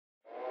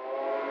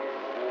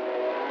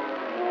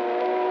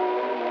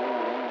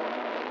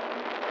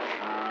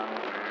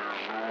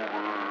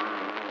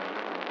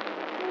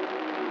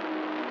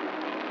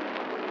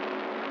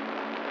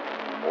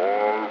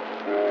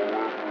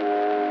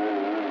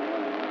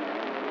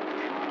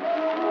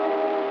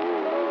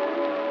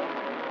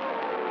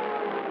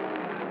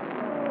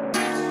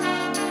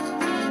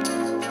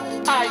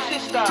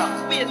Sister,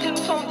 wait, tell me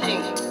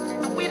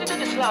something. We did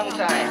this long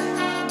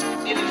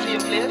time. You in the same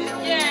place?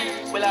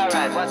 Yeah. Well,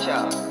 alright, watch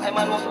out. I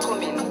man want to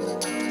come in.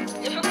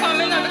 If you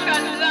come in,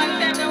 because it's long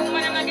time, the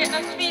woman ain't gonna get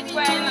no sweet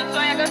wine, so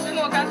I gotta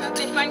smoke and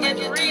spliff and get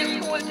real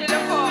cool till you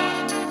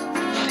come.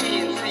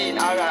 Scene,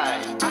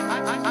 alright.